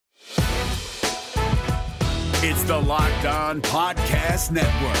It's the Locked On Podcast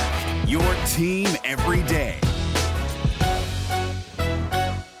Network, your team every day.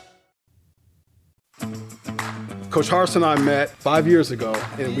 Coach Harsin and I met 5 years ago,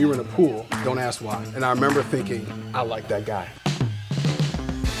 and we were in a pool. Don't ask why. And I remember thinking, I like that guy.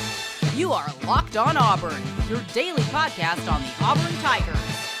 You are Locked On Auburn, your daily podcast on the Auburn Tigers.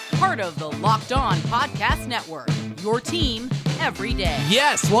 Part of the Locked On Podcast Network, your team every day.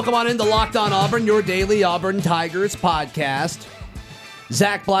 Yes, welcome on into Locked On Auburn, your daily Auburn Tigers podcast.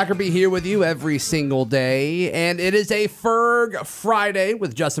 Zach Blackerby here with you every single day, and it is a Ferg Friday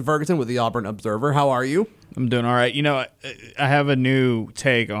with Justin Ferguson with the Auburn Observer. How are you? I'm doing all right. You know, I have a new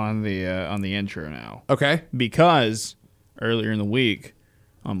take on the intro now. Okay. Because earlier in the week,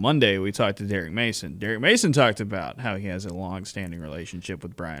 on Monday, we talked to Derek Mason. Derek Mason talked about how he has a long-standing relationship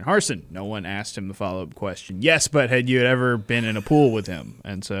with Brian Harsin. No one asked him the follow-up question. Yes, but had you ever been in a pool with him?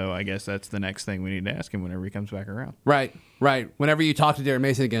 And so I guess that's the next thing we need to ask him whenever he comes back around. Right. Whenever you talk to Derek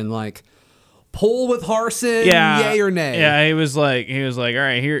Mason again, like, pool with Harsin, yay or nay? Yeah, he was like, all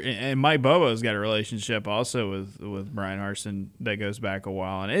right, here. And Mike Bobo's got a relationship also with Brian Harsin that goes back a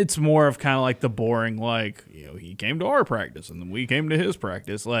while, and it's more of kind of like the boring, like, you know, he came to our practice and then we came to his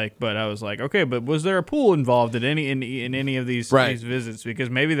practice, like. But I was like, okay, but was there a pool involved in any of these visits? Because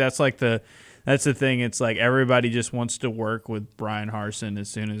maybe that's like that's the thing. It's like everybody just wants to work with Brian Harsin as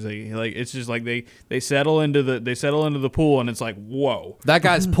soon as they like. It's just like they settle into the pool, and it's like, whoa, that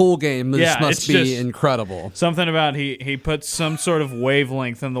guy's pool game must be incredible. Something about he puts some sort of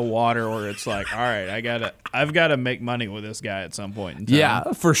wavelength in the water where it's like, all right, I've got to make money with this guy at some point in time.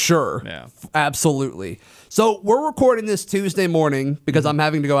 Yeah, for sure. Yeah, absolutely. So we're recording this Tuesday morning because I'm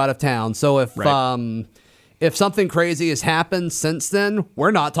having to go out of town. So if something crazy has happened since then,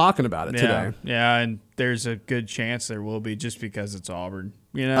 we're not talking about it today. Yeah, and there's a good chance there will be just because it's Auburn.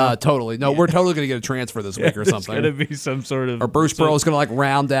 You know, totally. No, we're totally going to get a transfer this week or something. There's going to be some sort of... Or Bruce Pearl's going to, like,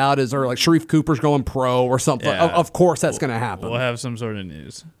 round out or, like, Sharif Cooper's going pro or something. Yeah. Of course that's going to happen. We'll have some sort of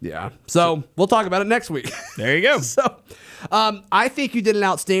news. Yeah. So we'll talk about it next week. There you go. So I think you did an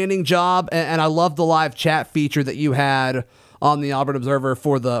outstanding job, and I love the live chat feature that you had on the Auburn Observer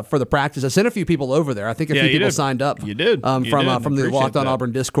for the practice. I sent a few people over there. I think a few people signed up. You did from the Locked On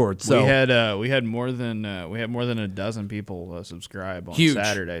Auburn Discord. So we had more than a dozen people subscribe on Huge.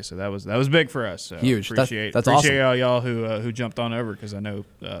 Saturday. So that was big for us. So Huge. Appreciate awesome. all y'all who jumped on over, because I know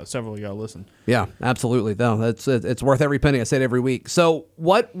several of y'all listen. Yeah, absolutely. No, it's worth every penny. I say it every week. So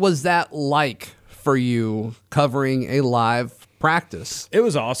what was that like for you covering a live practice? It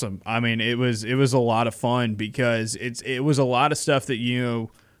was awesome. I mean, it was a lot of fun because it was a lot of stuff that, you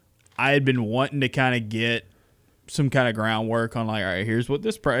know, I had been wanting to kind of get some kind of groundwork on, like, all right, here's what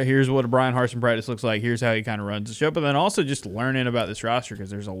a Brian Harsin practice looks like. Here's how he kind of runs the show. But then also just learning about this roster,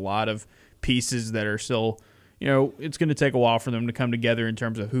 because there's a lot of pieces that are still, you know, it's going to take a while for them to come together in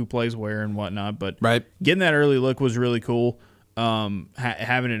terms of who plays where and whatnot. But getting that early look was really cool.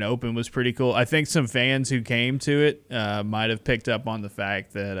 Having it open was pretty cool. I think some fans who came to it might have picked up on the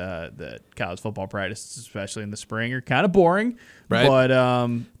fact that college football practices, especially in the spring, are kind of boring. Right. But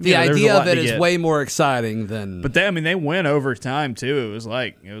the idea of it is way more exciting than. But they went over time too. It was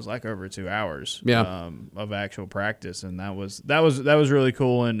like over 2 hours. Of actual practice, and that was really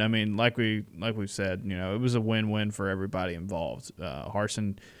cool. And I mean, like we've said, you know, it was a win-win for everybody involved.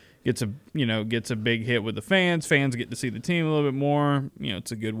 Harsin gets a big hit with the fans. Fans get to see the team a little bit more. You know,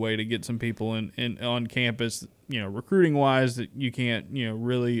 it's a good way to get some people in on campus, you know, recruiting wise, that you can't, you know,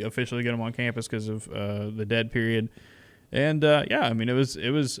 really officially get them on campus because of the dead period. And I mean, it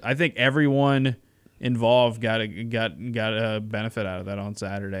was. I think everyone involved got a benefit out of that on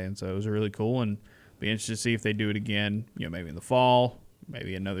Saturday, and so it was really cool. And be interested to see if they do it again. You know, maybe in the fall,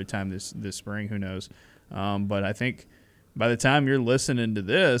 maybe another time this spring. Who knows? But I think by the time you're listening to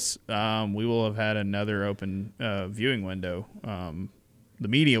this, we will have had another open viewing window. The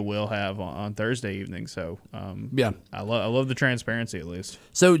media will have on Thursday evening. So, I love the transparency, at least.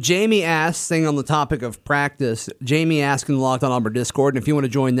 So Jamie asked, staying on the topic of practice, Jamie asked in the Locked On Auburn Discord, and if you want to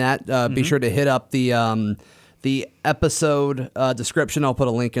join that, be sure to hit up the episode description. I'll put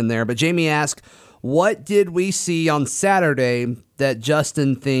a link in there. But Jamie asked, what did we see on Saturday that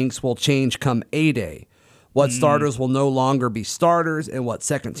Justin thinks will change come A-Day? What starters will no longer be starters, and what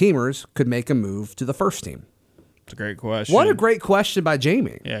second-teamers could make a move to the first team? It's a great question. What a great question by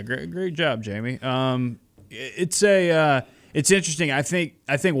Jamie. Yeah, great job, Jamie. It's interesting. I think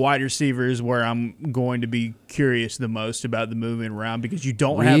wide receiver is where I'm going to be curious the most about the moving around, because you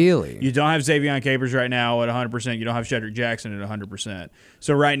don't have Xavion Capers right now at 100%. You don't have Shedrick Jackson at 100%.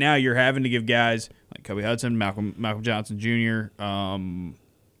 So right now you're having to give guys like Kobe Hudson, Malcolm Johnson Jr.,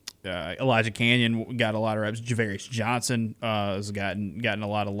 Elijah Canyon got a lot of reps. Javarius Johnson has gotten a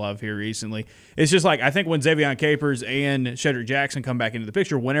lot of love here recently. It's just like, I think when Xavion Capers and Shedrick Jackson come back into the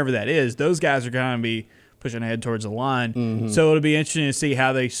picture, whenever that is, those guys are going to be pushing ahead towards the line. Mm-hmm. So it'll be interesting to see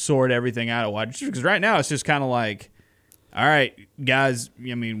how they sort everything out at wide receiver, because right now it's just kind of like, all right, guys,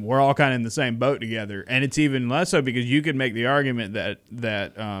 I mean, we're all kind of in the same boat together. And it's even less so because you could make the argument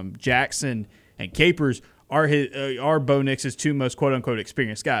that Jackson and Capers are Bo Nix's two most quote-unquote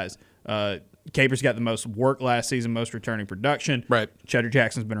experienced guys. Capers got the most work last season, most returning production. Right. Cheddar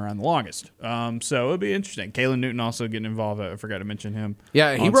Jackson's been around the longest. So it'll be interesting. Kalen Newton also getting involved. I forgot to mention him.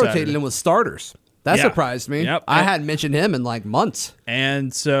 Yeah, he rotated in with starters. That surprised me. Yep. I hadn't mentioned him in like months.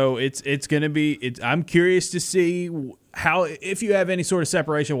 And so it's going to be I'm curious to see how, if you have any sort of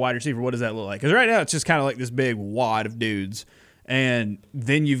separation wide receiver, what does that look like? Because right now it's just kind of like this big wad of dudes. And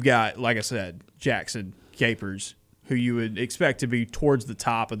then you've got, like I said, Jackson, Capers, who you would expect to be towards the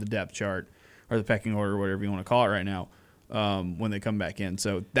top of the depth chart or the pecking order, whatever you want to call it right now, when they come back in.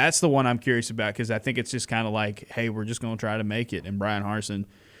 So that's the one I'm curious about, because I think it's just kind of like, hey, we're just going to try to make it. And Brian Harsin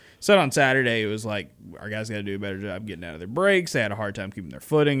said on Saturday, it was like, our guys got to do a better job getting out of their breaks. They had a hard time keeping their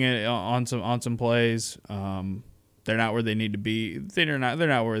footing on some plays. They're not where they need to be. They're not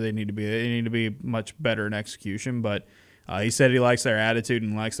where they need to be. They need to be much better in execution. But he said he likes their attitude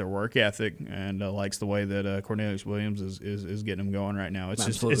and likes their work ethic, and likes the way that Cornelius Williams is getting them going right now. It's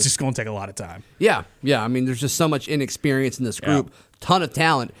just going to take a lot of time. Yeah. I mean, there's just so much inexperience in this group. Ton of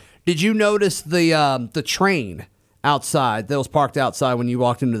talent. Did you notice the train outside that was parked outside when you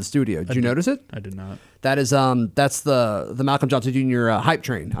walked into the studio? Did you notice it? I did not. That is that's the Malcolm Johnson Jr. Hype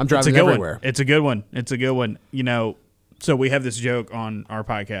train. I'm driving everywhere. It's a good one. You know, so we have this joke on our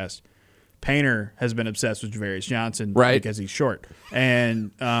podcast. Painter has been obsessed with Javarius Johnson, right? Because he's short,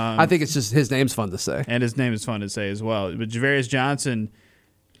 and I think it's just his name's fun to say, and his name is fun to say as well. But Javarius Johnson,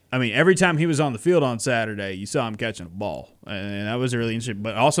 I mean, every time he was on the field on Saturday, you saw him catching a ball, and that was really interesting.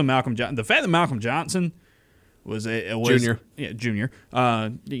 But also Malcolm Johnson, the fact that Malcolm Johnson was junior. Yeah, junior.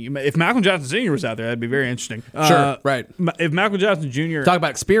 If Malcolm Johnson Sr. was out there, that'd be very interesting. Sure, right. If Malcolm Johnson Jr. Talk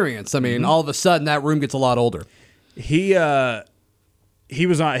about experience. I mean, all of a sudden that room gets a lot older. He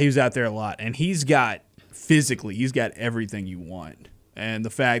was out there a lot, and he's got everything you want. And the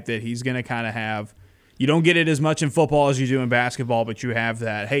fact that he's going to kind of have, you don't get it as much in football as you do in basketball, but you have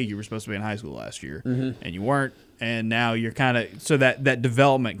that, hey, you were supposed to be in high school last year, and you weren't. And now you're kind of, so that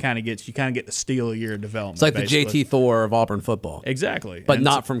development kind of gets, you kind of get to steal a year of development. It's like basically. the JT Thor of Auburn football. Exactly. But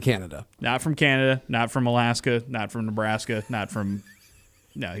not from Canada. Not from Canada, not from Alaska, not from Nebraska,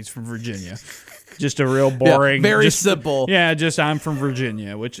 no, he's from Virginia. Just a real boring. Very simple. Yeah, I'm from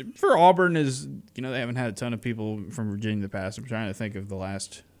Virginia, which for Auburn is, they haven't had a ton of people from Virginia in the past. I'm trying to think of the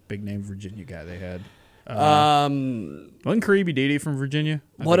last big name Virginia guy they had. Wasn't Kareem Dede from Virginia?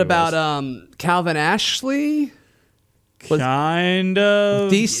 What about Calvin Ashley? Kind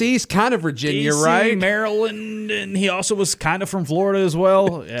of. DC's kind of Virginia, DC, right? Maryland, and he also was kind of from Florida as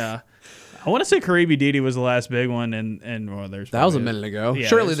well. Yeah. I want to say Kareem Dede was the last big one, and well, there's that was a minute ago. Yeah,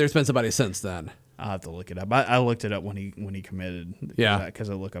 surely there's been somebody since then. I'll have to look it up. I looked it up when he committed. Yeah, because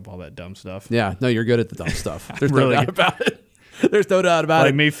I look up all that dumb stuff. Yeah, no, you're good at the dumb stuff. There's no doubt about it. There's no doubt about it.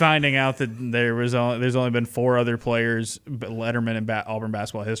 Like me finding out that there's only been 4 other players, Letterman in Auburn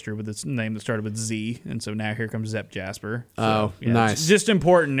basketball history with this name that started with Z, and so now here comes Zep Jasper. So, nice. It's just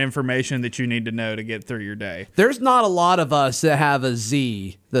important information that you need to know to get through your day. There's not a lot of us that have a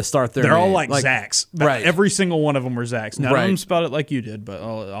Z that start their They're name. all like Zachs. Right. Every single one of them were Zachs. None of them spelled it like you did, but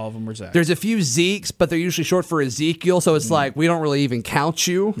all of them were Zachs. There's a few Zekes, but they're usually short for Ezekiel, so it's like we don't really even count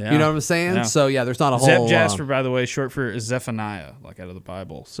you. Yeah. You know what I'm saying? Yeah. So, there's not a whole... Zep Jasper, by the way, short for Zephaniah, like out of the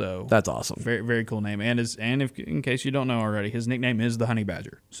Bible. So that's awesome. Very, very cool name. And in case you don't know already, his nickname is the Honey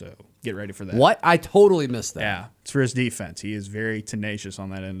Badger. So get ready for that. What? I totally missed that. Yeah. It's for his defense. He is very tenacious on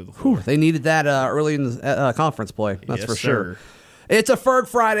that end of the floor. They needed that early in the conference play. That's for sure. Sir. It's a Ferg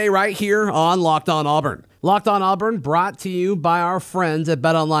Friday right here on Locked On Auburn. Locked On Auburn brought to you by our friends at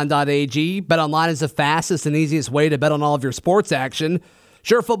betonline.ag. BetOnline is the fastest and easiest way to bet on all of your sports action.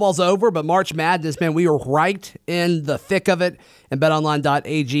 Sure, football's over, but March Madness, man, we are right in the thick of it. And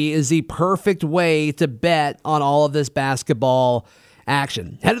betonline.ag is the perfect way to bet on all of this basketball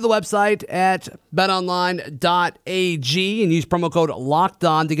action. Head to the website at betonline.ag and use promo code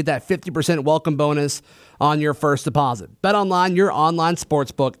LOCKEDON to get that 50% welcome bonus on your first deposit. BetOnline, your online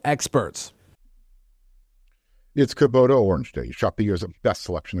sportsbook experts. It's Kubota Orange Day. Shop the year's best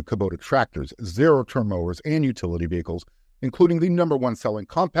selection of Kubota tractors, zero-turn mowers, and utility vehicles, including the #1 selling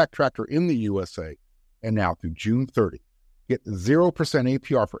compact tractor in the USA. And now through June 30, get 0%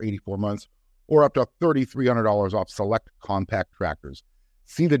 APR for 84 months or up to $3,300 off select compact tractors.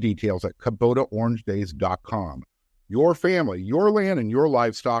 See the details at KubotaOrangeDays.com. Your family, your land, and your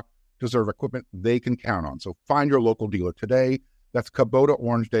livestock deserve equipment they can count on. So find your local dealer today. That's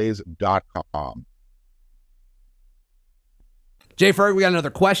KubotaOrangeDays.com. JFerg, we got another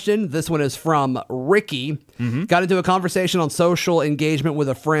question. This one is from Ricky. Got into a conversation on social engagement with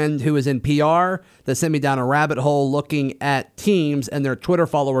a friend who is in PR that sent me down a rabbit hole looking at teams and their Twitter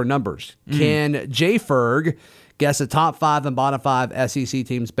follower numbers. Can JFerg guess the top 5 and bottom 5 SEC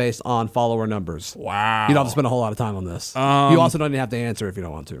teams based on follower numbers? Wow. You don't have to spend a whole lot of time on this. You also don't even have to answer if you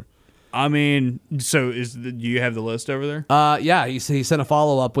don't want to. I mean, so do you have the list over there? Yeah, he sent a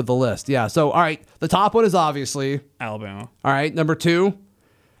follow-up with the list. Yeah, so, all right, the top one is obviously Alabama. All right, number 2.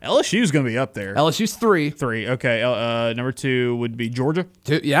 LSU's going to be up there. LSU's 3. 3, okay. Number 2 would be Georgia.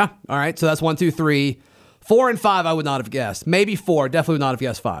 2, yeah, all right, so that's 1, 2, 3. 4 and 5 I would not have guessed. Maybe 4, definitely would not have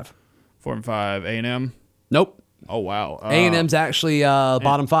guessed 5. 4 and 5, A&M. Nope. Oh, wow. A&M's actually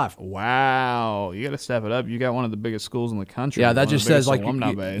bottom 5. Wow. You got to step it up. You got one of the biggest schools in the country. Yeah, that just says like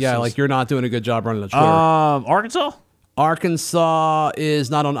alumni base. Yeah, like you're not doing a good job running the Twitter. Arkansas? Arkansas is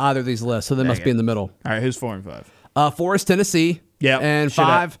not on either of these lists, so they must be in the middle. All right, who's 4 and 5? 4 is Tennessee. Yeah. And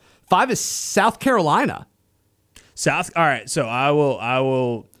 5 is South Carolina. All right, so I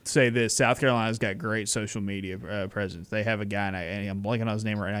will say this. South Carolina's got great social media presence. They have a guy, and I'm blanking on his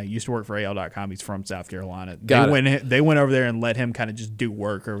name right now. He used to work for AL.com. He's from South Carolina. They went over there and let him kind of just do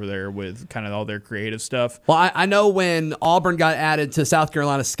work over there with kind of all their creative stuff. Well, I know when Auburn got added to South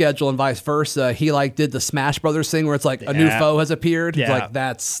Carolina's schedule and vice versa, he like did the Smash Brothers thing where it's like a new foe has appeared. Yeah. Like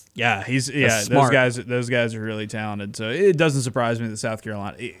that's smart. Those guys are really talented. So it doesn't surprise me that South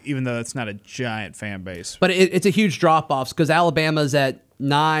Carolina, even though it's not a giant fan base, but it's a huge drop off because Alabama's at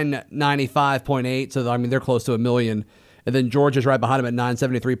 995.8, so I mean they're close to 1 million, and then Georgia's right behind them at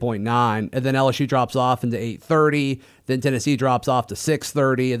 973.9, and then LSU drops off into 830, then Tennessee drops off to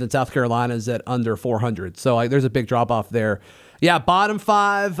 630, and then South Carolina's at under 400. So like there's a big drop off there. Yeah, bottom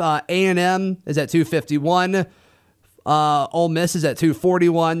 5, A&M is at 251. Ole Miss is at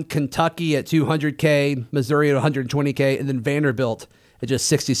 241, Kentucky at 200K, Missouri at 120K, and then Vanderbilt at just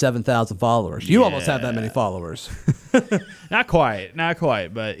 67,000 followers. You almost have that many followers. Not quite.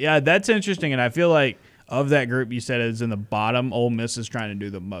 But yeah, that's interesting. And I feel like of that group you said is in the bottom, Ole Miss is trying to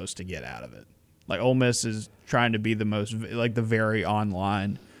do the most to get out of it. Like Ole Miss is trying to be the most, like the very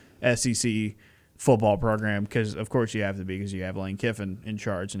online SEC football program because, of course, you have to be because you have Lane Kiffin in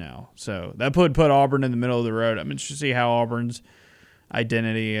charge now. So that put Auburn in the middle of the road. I'm interested to see how Auburn's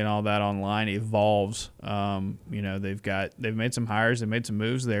identity and all that online evolves. They've made some hires, they've made some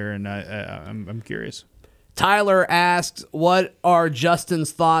moves there, and I'm curious. Tyler asks, what are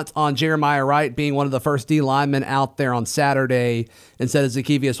Justin's thoughts on Jeremiah Wright being one of the first D linemen out there on Saturday instead of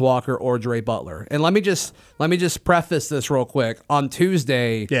Zacchaeus Walker or Dre Butler? And let me just preface this real quick. On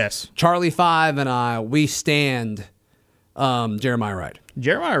Tuesday, yes, Charlie 5 and we stand Jeremiah Wright.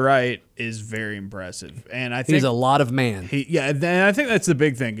 Jeremiah Wright is very impressive, and I think he's a lot of man. And I think that's the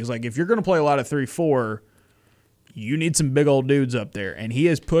big thing is like if you're going to play a lot of 3-4, you need some big old dudes up there, and he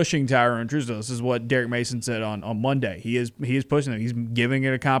is pushing Tyrone Truesdale. This is what Derek Mason said on Monday. He is pushing him. He's giving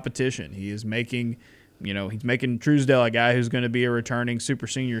it a competition. He is making Truesdale a guy who's going to be a returning super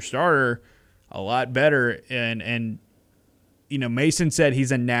senior starter a lot better, and Mason said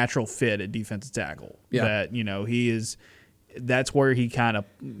he's a natural fit at defensive tackle. Yeah. That he is. That's where he kind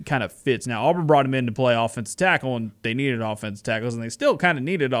of fits. Now, Auburn brought him in to play offensive tackle, and they needed offensive tackles, and they still kind of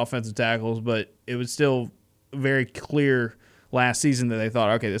needed offensive tackles, but it was still very clear last season that they thought,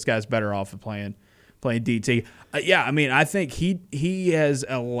 okay, this guy's better off at playing DT. I think he has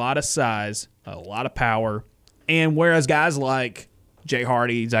a lot of size, a lot of power, and whereas guys like Jay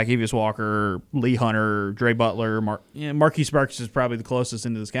Hardy, Zacchaeus Walker, Lee Hunter, Dre Butler, Marquise Burks is probably the closest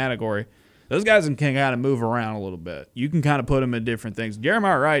into this category. Those guys can kind of move around a little bit. You can kind of put them in different things.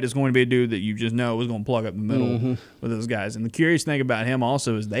 Jeremiah Wright is going to be a dude that you just know is going to plug up the middle with those guys. And the curious thing about him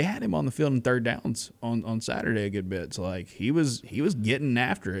also is they had him on the field in third downs on Saturday a good bit. So like he was getting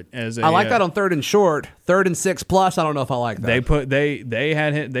after it as a, I like that on third and short, 3rd and 6+. I don't know if I like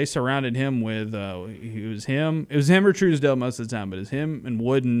that. They surrounded him with it was him or Truesdale most of the time, but it's him and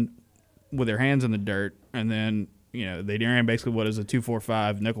Wooden with their hands in the dirt, and then they ran basically what is a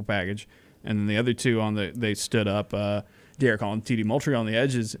 2-4-5 nickel package. And then the other two they stood up, Derek Hall and T.D. Moultrie on the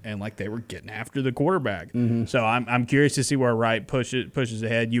edges, and like they were getting after the quarterback. Mm-hmm. So I'm curious to see where Wright pushes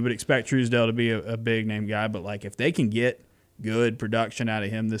ahead. You would expect Truesdale to be a big name guy, but like if they can get good production out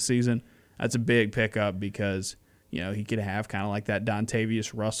of him this season, that's a big pickup because he could have kind of like that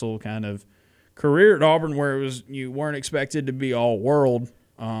Dontavius Russell kind of career at Auburn where it was you weren't expected to be all world.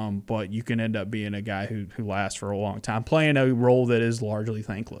 but you can end up being a guy who lasts for a long time, playing a role that is largely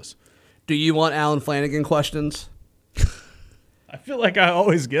thankless. Do you want Alan Flanagan questions? I feel like I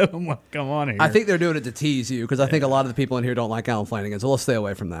always give them what come on here. I think they're doing it to tease you because I think a lot of the people in here don't like Alan Flanagan, so let's stay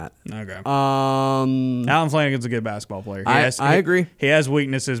away from that. Okay. Alan Flanagan's a good basketball player. I agree. He has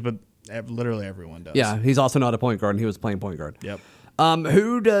weaknesses, but literally everyone does. Yeah, he's also not a point guard, and he was playing point guard. Yep.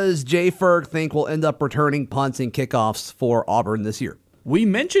 Who does JFerg think will end up returning punts and kickoffs for Auburn this year? We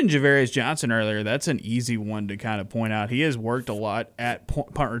mentioned Javarius Johnson earlier. That's an easy one to kind of point out. He has worked a lot at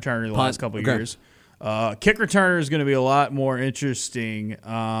punt returner the last couple of years. Kick returner is going to be a lot more interesting.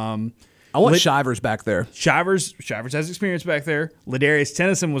 I want Shivers back there. Shivers has experience back there. Ladarius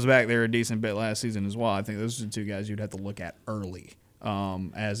Tennyson was back there a decent bit last season as well. I think those are the two guys you'd have to look at early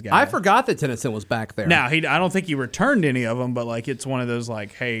as guys. I forgot that Tennyson was back there. Now, I don't think he returned any of them, but like it's one of those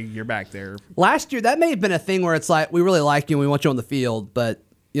like, hey, you're back there. Last year, that may have been a thing where it's like, we really like you and we want you on the field, but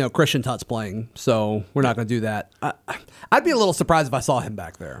Christian Tutt's playing, so we're not going to do that. I'd be a little surprised if I saw him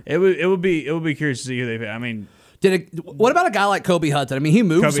back there. It would be curious to see who they. I mean, what about a guy like Kobe Hudson? I mean, he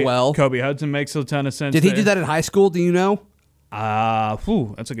moves well. Kobe Hudson makes a ton of sense. Did he do that in high school? Do you know?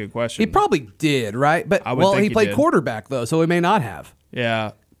 That's a good question. He probably did, right? But he played quarterback though, so he may not have.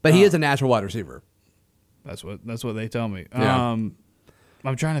 Yeah, but he is a natural wide receiver. That's what they tell me. Yeah.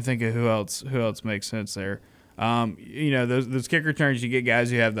 I'm trying to think of who else makes sense there. Those kick returns, you get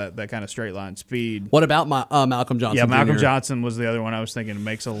guys who have that kind of straight line speed. What about Malcolm Johnson? Yeah, Malcolm Jr.? Johnson was the other one I was thinking. It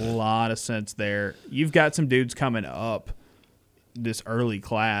makes a lot of sense there. You've got some dudes coming up this early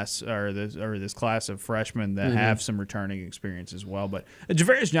class or this class of freshmen that have some returning experience as well. But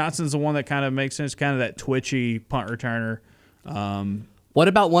Javarius Johnson's the one that kind of makes sense, kind of that twitchy punt returner. What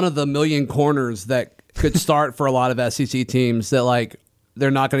about one of the million corners that could start for a lot of SEC teams that like they're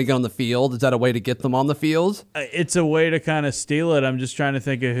not going to get on the field? Is that a way to get them on the field? It's a way to kind of steal it. I'm just trying to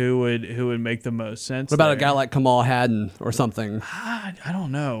think of who would make the most sense. What about there. a guy like Kamal Haddon or something? I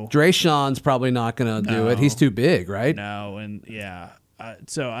don't know. Drayshawn's probably not going to do it. He's too big, right? No, and yeah.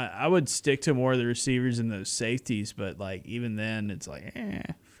 So I would stick to more of the receivers and those safeties, but like even then, it's like,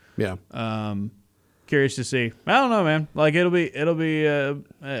 Yeah. Curious to see. I don't know, man. Like it'll be.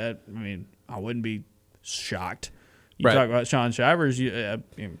 I mean, I wouldn't be shocked. You talk about Sean Shivers, you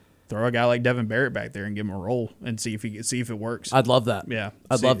throw a guy like Devin Barrett back there and give him a roll and see if it works. I'd love that. Yeah,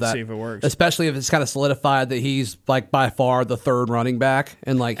 I'd love that. See if it works, especially if it's kind of solidified that he's like by far the third running back,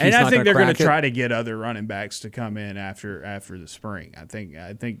 and like he's I not think they're going to try to get other running backs to come in after the spring. I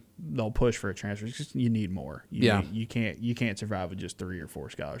think they'll push for a transfer. It's just, you need more. You can't survive with just 3 or 4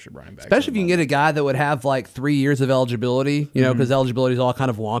 scholarship running backs. Especially if you can get a guy that would have like 3 years of eligibility, because eligibility is all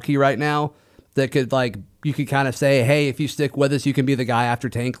kind of wonky right now. That could like you could kind of say, hey, if you stick with us, you can be the guy after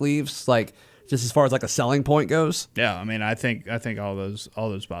Tank leaves. Like just as far as like a selling point goes. Yeah, I mean, I think all those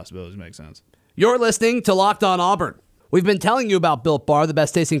possibilities make sense. You're listening to Locked On Auburn. We've been telling you about Built Bar, the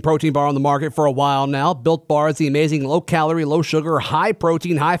best tasting protein bar on the market for a while now. Built Bar is the amazing low-calorie, low-sugar,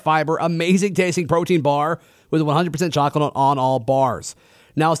 high-protein, high-fiber, amazing tasting protein bar with 100% chocolate on all bars.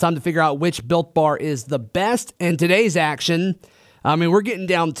 Now it's time to figure out which Built Bar is the best. And today's action, I mean, we're getting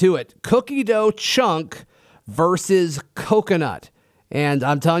down to it. Cookie dough chunk versus coconut. And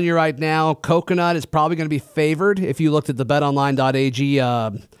I'm telling you right now, coconut is probably going to be favored if you looked at the betonline.ag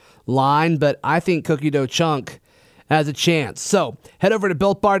line, but I think cookie dough chunk has a chance. So head over to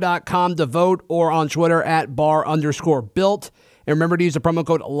BuiltBar.com to vote or on Twitter at @bar_built. And remember to use the promo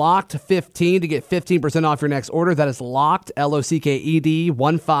code LOCKED15 to get 15% off your next order. That is LOCKED, LOCKED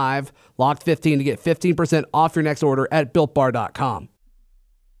 15, LOCKED15 to get 15% off your next order at BuiltBar.com.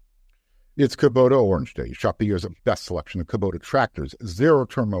 It's Kubota Orange Day. Shop the year's best selection of Kubota tractors,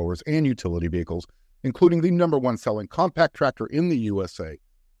 zero-turn mowers, and utility vehicles, including the #1 selling compact tractor in the USA.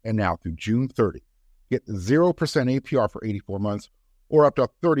 And now through June 30, get 0% APR for 84 months or up to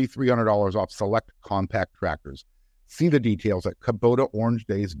 $3,300 off select compact tractors. See the details at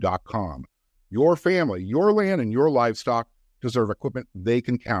KubotaOrangeDays.com. Your family, your land, and your livestock deserve equipment they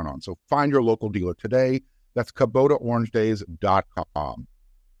can count on. So find your local dealer today. That's KubotaOrangeDays.com.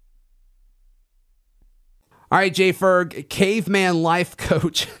 All right, JFerg, Caveman Life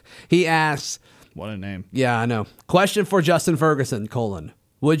Coach. He asks, what a name. Yeah, I know. Question for Justin Ferguson, :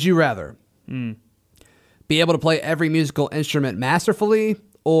 would you rather be able to play every musical instrument masterfully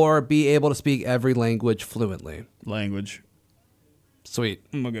or be able to speak every language fluently? Language. Sweet.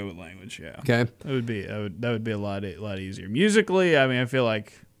 I'm gonna go with language. Yeah. Okay. That would be a lot easier. Musically, I mean, I feel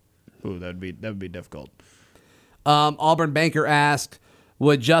like, that would be difficult. Auburn Banker asked,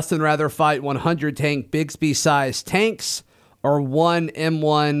 would Justin rather fight 100 tank Bigsby-sized tanks or one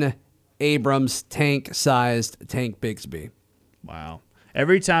M1 Abrams tank-sized tank Bigsby? Wow.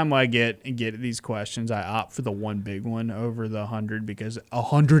 every time I get these questions, I opt for the one big one over the 100 because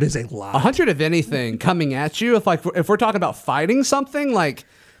 100 is a lot. 100 of anything coming at you. If we're talking about fighting something, like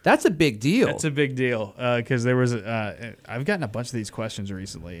that's a big deal. That's a big deal because there was I've gotten a bunch of these questions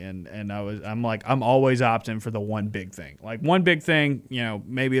recently, and I'm always opting for the one big thing. Like one big thing,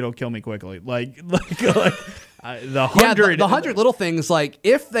 maybe it'll kill me quickly. Like the 100, the 100 little things. Like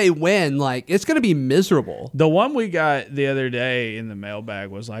if they win, like it's gonna be miserable. The one we got the other day in the mailbag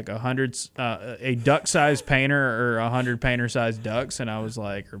was like 100 a duck-sized painter or 100 painter-sized ducks, and I was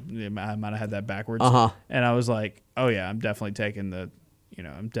like, or I might have had that backwards. And I was like, oh yeah, I'm definitely taking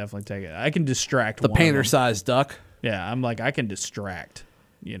I can distract the one painter-sized duck. Yeah, I'm like, I can distract.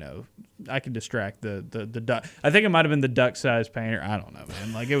 I can distract the duck. I think it might have been the duck-sized painter. I don't know,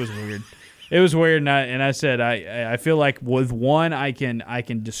 man. Like it was weird. It was weird, and I said I feel like with one I can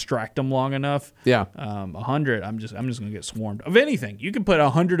distract them long enough. Yeah. 100, I'm just gonna get swarmed of anything. You can put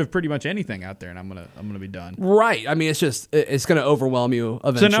 100 of pretty much anything out there, and I'm gonna be done. Right. I mean, it's gonna overwhelm you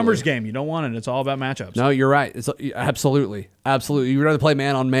eventually. It's a numbers game. You don't want it. It's all about matchups. No, you're right. It's absolutely. You'd rather play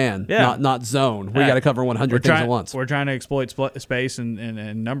man on man, not zone. We got to cover 100 things at once. We're trying to exploit space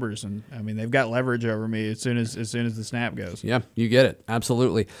and numbers, and I mean they've got leverage over me as soon as the snap goes. Yeah, you get it.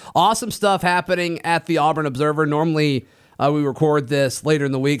 Absolutely. Awesome stuff happening at the Auburn Observer. Normally we record this later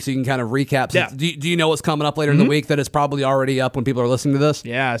in the week, so you can kind of recap. Yeah. Do you know what's coming up later in the week that is probably already up when people are listening to this?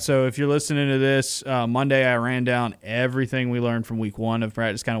 Yeah, so if you're listening to this, Monday I ran down everything we learned from week 1 of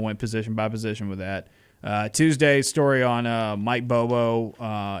practice, kind of went position by position with that. Tuesday, story on Mike Bobo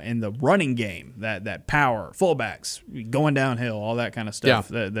in the running game, that power, fullbacks, going downhill, all that kind of stuff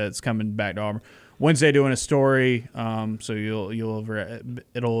that's coming back to Auburn. Wednesday, doing a story, so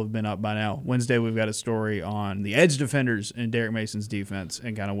it'll have been up by now. Wednesday, we've got a story on the edge defenders in Derek Mason's defense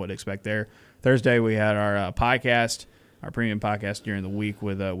and kind of what to expect there. Thursday, we had our podcast, our premium podcast during the week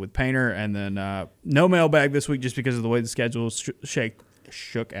with Painter, and then no mailbag this week just because of the way the schedule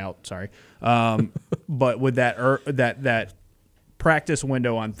shook out. Sorry, but with that practice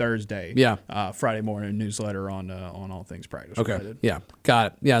window on Thursday. Friday morning newsletter on all things practice. Okay. Related. Yeah.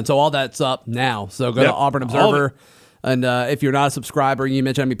 Got it. Yeah. And so all that's up now. So go to Auburn Observer. And if you're not a subscriber, you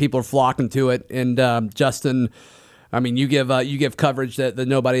mentioned, people are flocking to it. And Justin, you give coverage that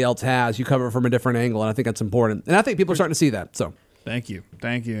nobody else has. You cover it from a different angle, and I think that's important. And I think people are starting to see that. So thank you.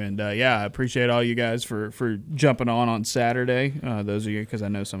 And I appreciate all you guys for jumping on Saturday. Those of you, because I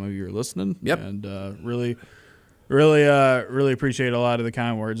know some of you are listening. Yep. And really appreciate a lot of the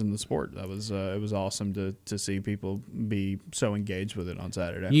kind words in the sport. That was it was awesome to see people be so engaged with it on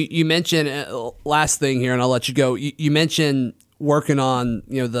Saturday. You mentioned last thing here, and I'll let you go. You mentioned working on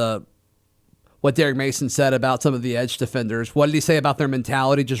what Derek Mason said about some of the edge defenders. What did he say about their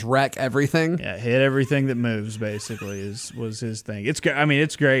mentality? Just wreck everything. Yeah, hit everything that moves. Basically, was his thing. It's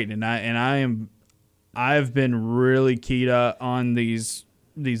great, and I've been really keyed up on these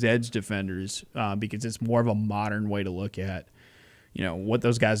edge defenders because it's more of a modern way to look at what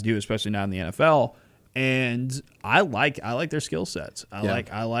those guys do, especially now in the NFL. And I like their skill sets.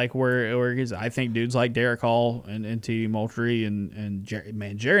 I like where it is. I think dudes like Derek Hall and T.D. Moultrie and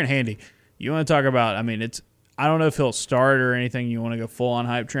Jaron Handy. You want to talk about? I don't know if he'll start or anything. You want to go full on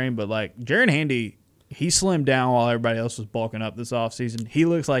hype train, but like Jaron Handy, he slimmed down while everybody else was bulking up this offseason. He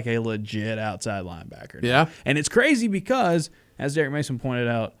looks like a legit outside linebacker now. Yeah, and it's crazy because, as Derek Mason pointed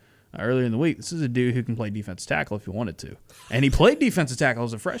out earlier in the week, this is a dude who can play defensive tackle if he wanted to. And he played defensive tackle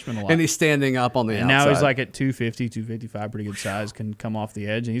as a freshman a lot. And he's standing up on the outside. Now he's like at 250, 255, pretty good size, can come off the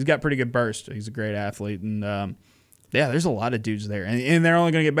edge. And he's got pretty good burst. He's a great athlete. And, there's a lot of dudes there. And they're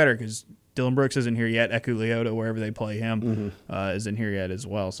only going to get better because Dylan Brooks isn't here yet. Eku Leota, wherever they play him, isn't here yet as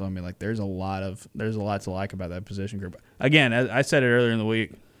well. So, there's a lot to like about that position group. Again, as I said it earlier in the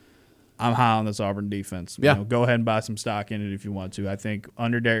week, I'm high on this Auburn defense. Go ahead and buy some stock in it if you want to. I think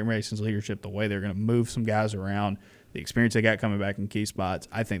under Derek Mason's leadership, the way they're going to move some guys around, the experience they got coming back in key spots,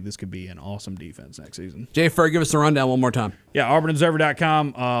 I think this could be an awesome defense next season. JFerg, give us the rundown one more time. Yeah,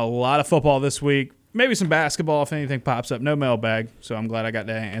 AuburnObserver.com. A lot of football this week. Maybe some basketball if anything pops up. No mailbag, so I'm glad I got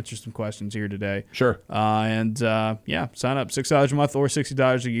to answer some questions here today. Sure. Sign up. $6 a month or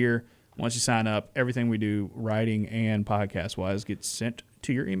 $60 a year. Once you sign up, everything we do, writing and podcast-wise, gets sent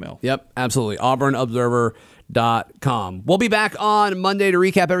to your email. Yep, absolutely. AuburnObserver.com. We'll be back on Monday to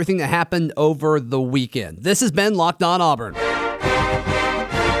recap everything that happened over the weekend. This has been Locked On Auburn.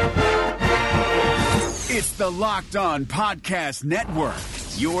 It's the Locked On Podcast Network,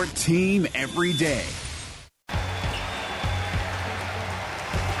 your team every day.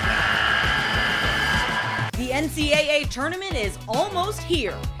 The NCAA tournament is almost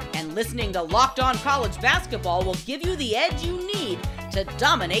here, and listening to Locked On College Basketball will give you the edge you need to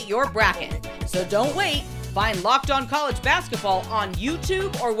dominate your bracket. So don't wait. Find Locked On College Basketball on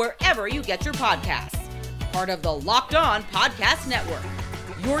YouTube or wherever you get your podcasts. Part of the Locked On Podcast Network.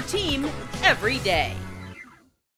 Your team every day.